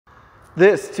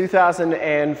This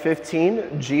 2015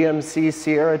 GMC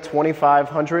Sierra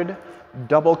 2500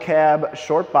 double cab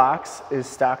short box is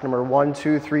stock number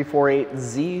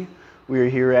 12348Z. We are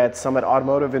here at Summit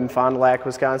Automotive in Fond du Lac,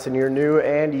 Wisconsin, your new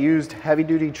and used heavy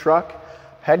duty truck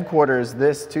headquarters.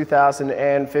 This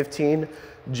 2015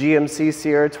 GMC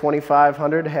Sierra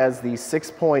 2500 has the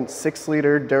 6.6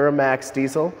 liter Duramax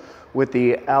diesel with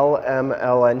the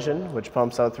LML engine, which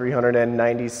pumps out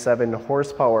 397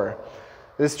 horsepower.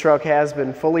 This truck has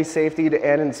been fully safetied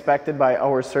and inspected by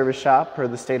our service shop per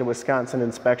the state of Wisconsin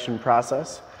inspection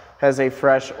process. Has a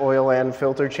fresh oil and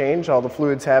filter change. All the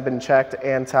fluids have been checked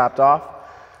and topped off.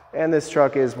 And this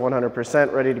truck is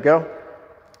 100% ready to go.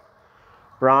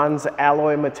 Bronze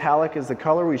alloy metallic is the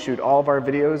color. We shoot all of our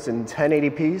videos in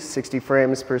 1080p, 60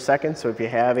 frames per second. So if you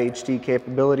have HD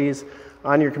capabilities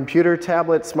on your computer,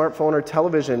 tablet, smartphone, or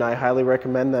television, I highly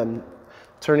recommend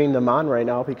turning them on right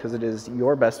now, because it is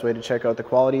your best way to check out the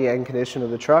quality and condition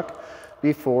of the truck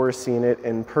before seeing it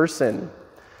in person.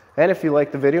 And if you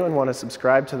like the video and want to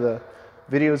subscribe to the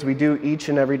videos we do each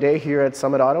and every day here at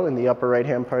Summit Auto, in the upper right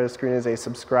hand part of the screen is a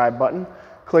subscribe button.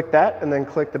 Click that and then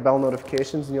click the bell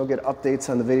notifications and you'll get updates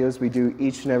on the videos we do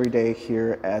each and every day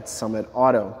here at Summit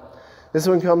Auto. This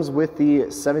one comes with the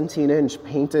 17-inch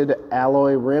painted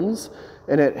alloy rims,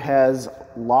 and it has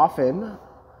Laufin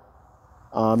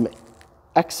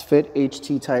X-Fit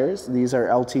HT tires. These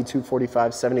are LT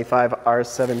 245/75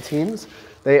 R17s.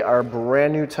 They are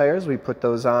brand new tires. We put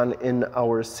those on in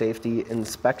our safety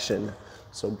inspection.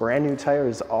 So brand new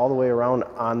tires all the way around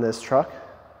on this truck.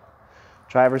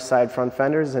 Driver's side front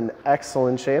fender is in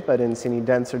excellent shape. I didn't see any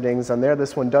dents or dings on there.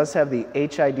 This one does have the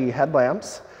HID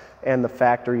headlamps and the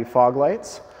factory fog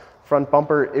lights. Front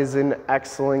bumper is in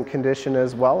excellent condition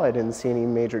as well. I didn't see any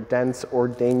major dents or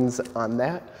dings on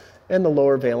that. And the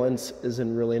lower valence is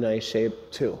in really nice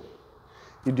shape too.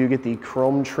 You do get the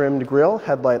chrome trimmed grille.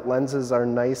 Headlight lenses are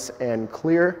nice and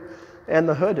clear. And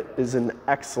the hood is in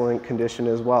excellent condition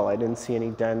as well. I didn't see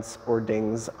any dents or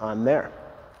dings on there.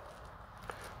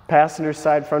 Passenger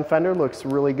side front fender looks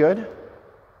really good.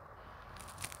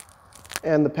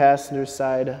 And the passenger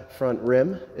side front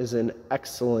rim is in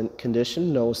excellent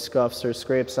condition. No scuffs or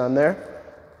scrapes on there.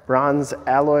 Bronze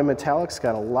alloy metallic's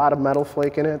got a lot of metal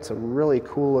flake in it. It's a really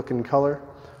cool looking color.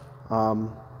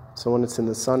 So when it's in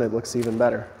the sun, it looks even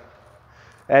better.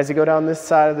 As you go down this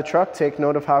side of the truck, take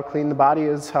note of how clean the body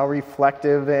is, how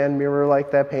reflective and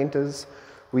mirror-like that paint is.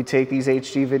 We take these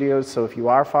HD videos, so if you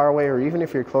are far away or even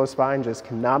if you're close by and just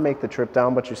cannot make the trip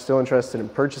down, but you're still interested in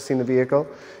purchasing the vehicle,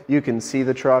 you can see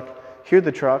the truck, hear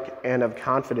the truck, and have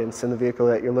confidence in the vehicle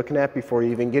that you're looking at before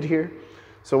you even get here.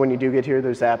 So when you do get here,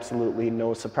 there's absolutely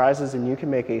no surprises, and you can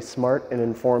make a smart and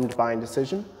informed buying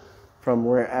decision from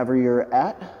wherever you're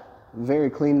at. Very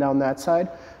clean down that side.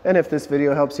 And if this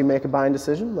video helps you make a buying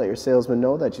decision, let your salesman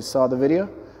know that you saw the video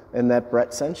and that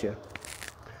Brett sent you.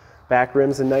 Back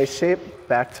rim's in nice shape.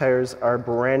 Back tires are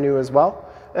brand new as well.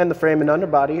 And the frame and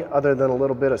underbody, other than a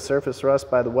little bit of surface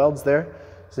rust by the welds there,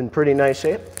 is in pretty nice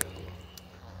shape.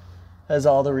 Has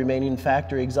all the remaining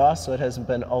factory exhaust, so it hasn't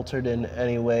been altered in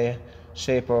any way,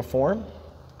 shape, or form.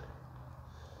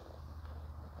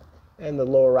 And the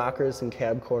lower rockers and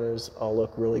cab corners all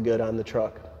look really good on the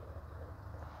truck.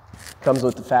 Comes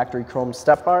with the factory chrome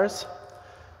step bars.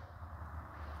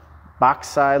 Box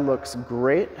side looks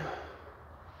great.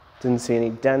 Didn't see any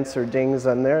dents or dings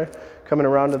on there. Coming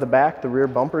around to the back, the rear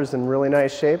bumper is in really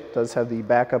nice shape. Does have the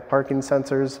backup parking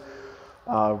sensors,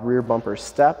 rear bumper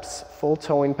steps, full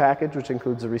towing package, which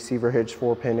includes a receiver hitch,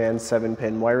 4-pin and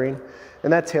 7-pin wiring.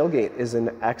 And that tailgate is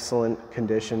in excellent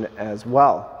condition as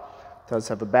well. Does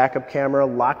have a backup camera,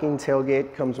 locking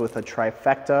tailgate, comes with a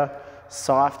trifecta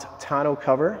soft tonneau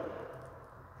cover.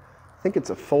 I think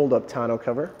it's a fold-up tonneau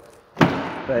cover,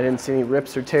 but I didn't see any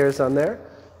rips or tears on there.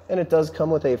 And it does come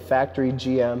with a factory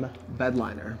GM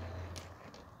bedliner.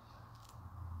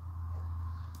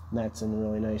 And that's in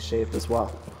really nice shape as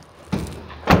well.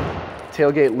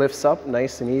 Tailgate lifts up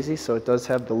nice and easy, so it does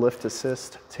have the lift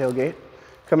assist tailgate.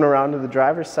 Coming around to the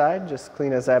driver's side, just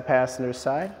clean as that passenger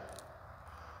side.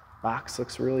 Box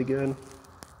looks really good.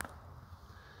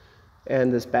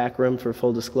 And this back rim, for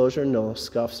full disclosure, no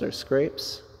scuffs or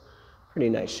scrapes. Pretty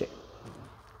nice shape.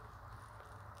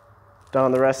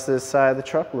 Down the rest of this side of the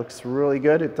truck looks really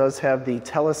good. It does have the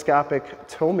telescopic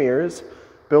tow mirrors,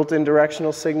 built-in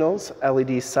directional signals,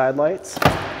 LED side lights.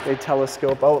 They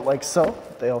telescope out like so.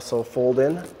 They also fold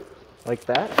in like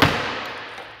that.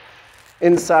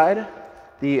 Inside,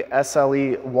 the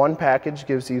SLE1 package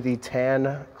gives you the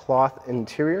tan cloth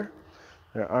interior.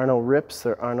 There are no rips,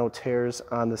 there are no tears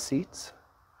on the seats.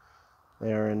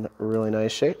 They are in really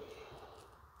nice shape.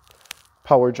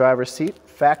 Power driver seat,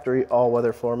 factory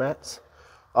all-weather floor mats,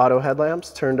 auto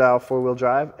headlamps, turn dial 4-wheel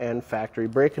drive, and factory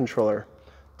brake controller.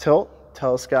 Tilt,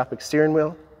 telescopic steering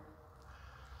wheel,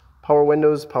 power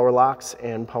windows, power locks,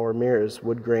 and power mirrors.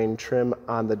 Wood grain trim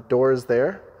on the doors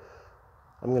there.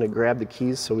 I'm going to grab the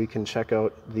keys so we can check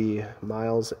out the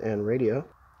miles and radio.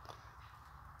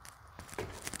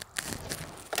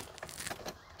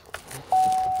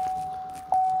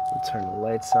 Turn the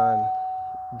lights on,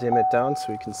 dim it down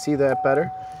so we can see that better.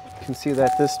 You can see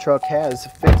that this truck has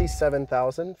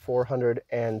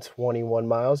 57,421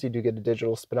 miles. You do get a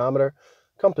digital speedometer,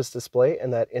 compass display,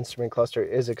 and that instrument cluster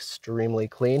is extremely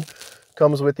clean.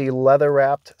 Comes with the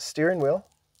leather-wrapped steering wheel,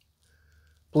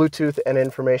 Bluetooth and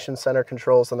information center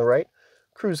controls on the right,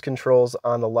 cruise controls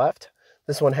on the left.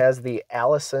 This one has the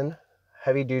Allison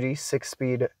heavy-duty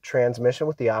 6-speed transmission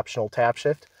with the optional tap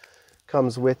shift.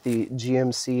 Comes with the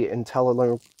GMC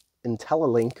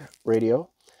IntelliLink radio,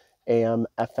 AM,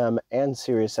 FM, and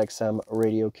Sirius XM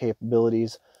radio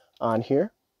capabilities on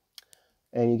here.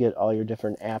 And you get all your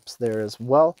different apps there as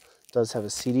well. It does have a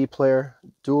CD player,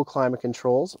 dual climate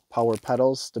controls, power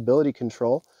pedals, stability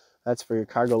control. That's for your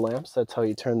cargo lamps. That's how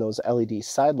you turn those LED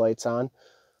side lights on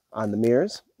the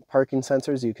mirrors. Parking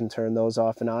sensors, you can turn those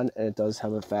off and on, and it does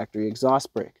have a factory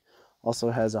exhaust brake. Also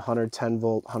has a 110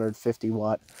 volt, 150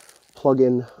 watt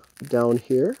plug-in down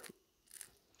here.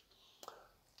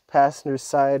 Passenger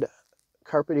side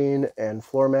carpeting and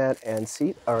floor mat and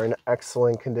seat are in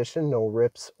excellent condition. No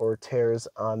rips or tears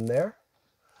on there.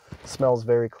 Smells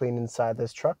very clean inside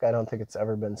this truck. I don't think it's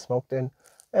ever been smoked in.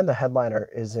 And the headliner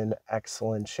is in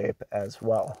excellent shape as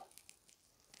well.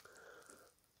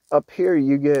 Up here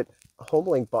you get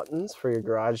Homelink buttons for your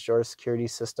garage door security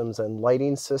systems and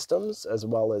lighting systems, as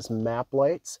well as map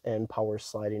lights and power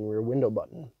sliding rear window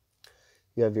button.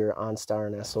 You have your OnStar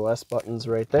and SOS buttons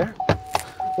right there.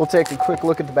 We'll take a quick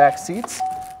look at the back seats,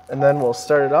 and then we'll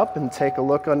start it up and take a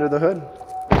look under the hood.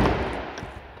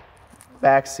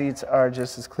 Back seats are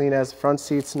just as clean as the front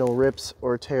seats, no rips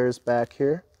or tears back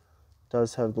here.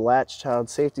 Does have the Latch child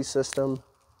safety system,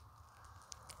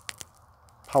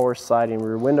 power sliding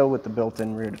rear window with the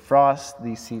built-in rear defrost.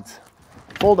 These seats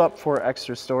fold up for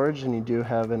extra storage, and you do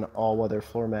have an all-weather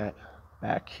floor mat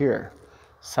back here.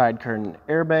 Side curtain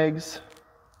airbags.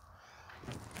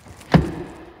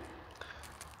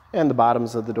 And the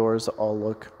bottoms of the doors all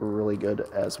look really good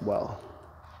as well.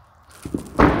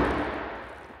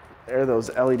 There are those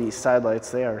LED side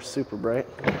lights. They are super bright.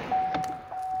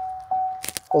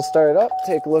 We'll start it up,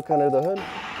 take a look under the hood.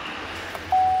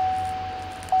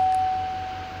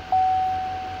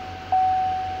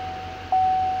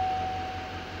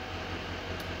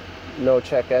 No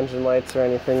check engine lights or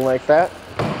anything like that.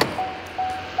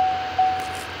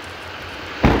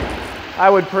 I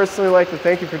would personally like to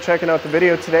thank you for checking out the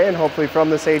video today, and hopefully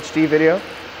from this HD video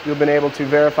you've been able to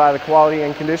verify the quality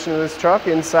and condition of this truck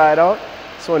inside out.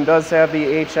 This one does have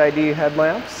the HID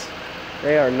headlamps.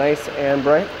 They are nice and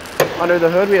bright. Under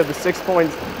the hood we have the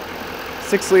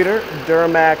 6.6 liter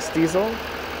Duramax diesel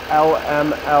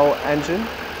LML engine.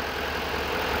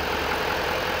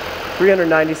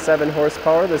 397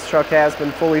 horsepower. This truck has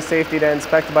been fully safetied and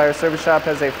inspected by our service shop,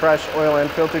 has a fresh oil and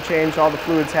filter change. All the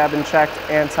fluids have been checked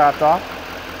and topped off.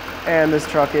 And this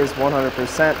truck is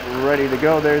 100% ready to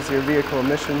go. There's your vehicle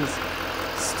emissions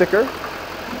sticker.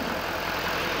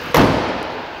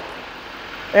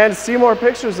 And to see more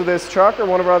pictures of this truck or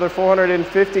one of our other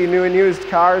 450 new and used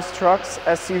cars, trucks,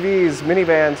 SUVs,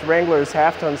 minivans, Wranglers,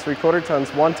 half tons, 3/4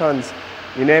 tons, 1 tons,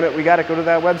 you name it, we got it. Go to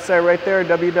that website right there,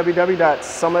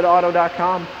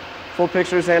 www.summitauto.com. Full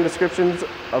pictures and descriptions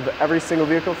of every single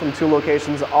vehicle from 2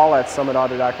 locations, all at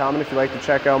summitauto.com. And if you'd like to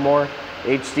check out more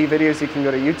HD videos, you can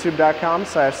go to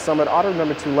youtube.com/summitauto.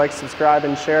 Remember to like, subscribe,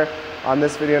 and share on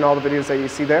this video and all the videos that you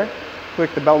see there.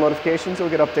 Click the bell notifications. You'll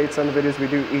get updates on the videos we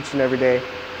do each and every day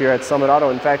here at Summit Auto.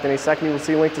 In fact, any second you will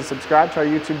see a link to subscribe to our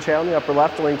YouTube channel in the upper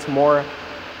left, a link to more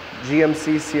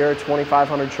GMC Sierra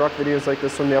 2500 truck videos like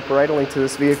this one in the upper right, a link to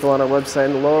this vehicle on our website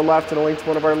in the lower left, and a link to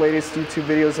one of our latest YouTube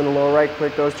videos in the lower right.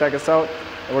 Click those, check us out,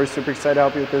 and we're super excited to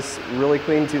help you with this really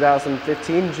clean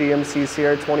 2015 GMC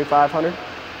Sierra 2500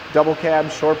 double cab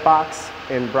short box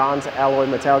in bronze alloy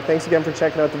metallic. Thanks again for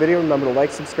checking out the video. Remember to like,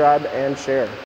 subscribe, and share.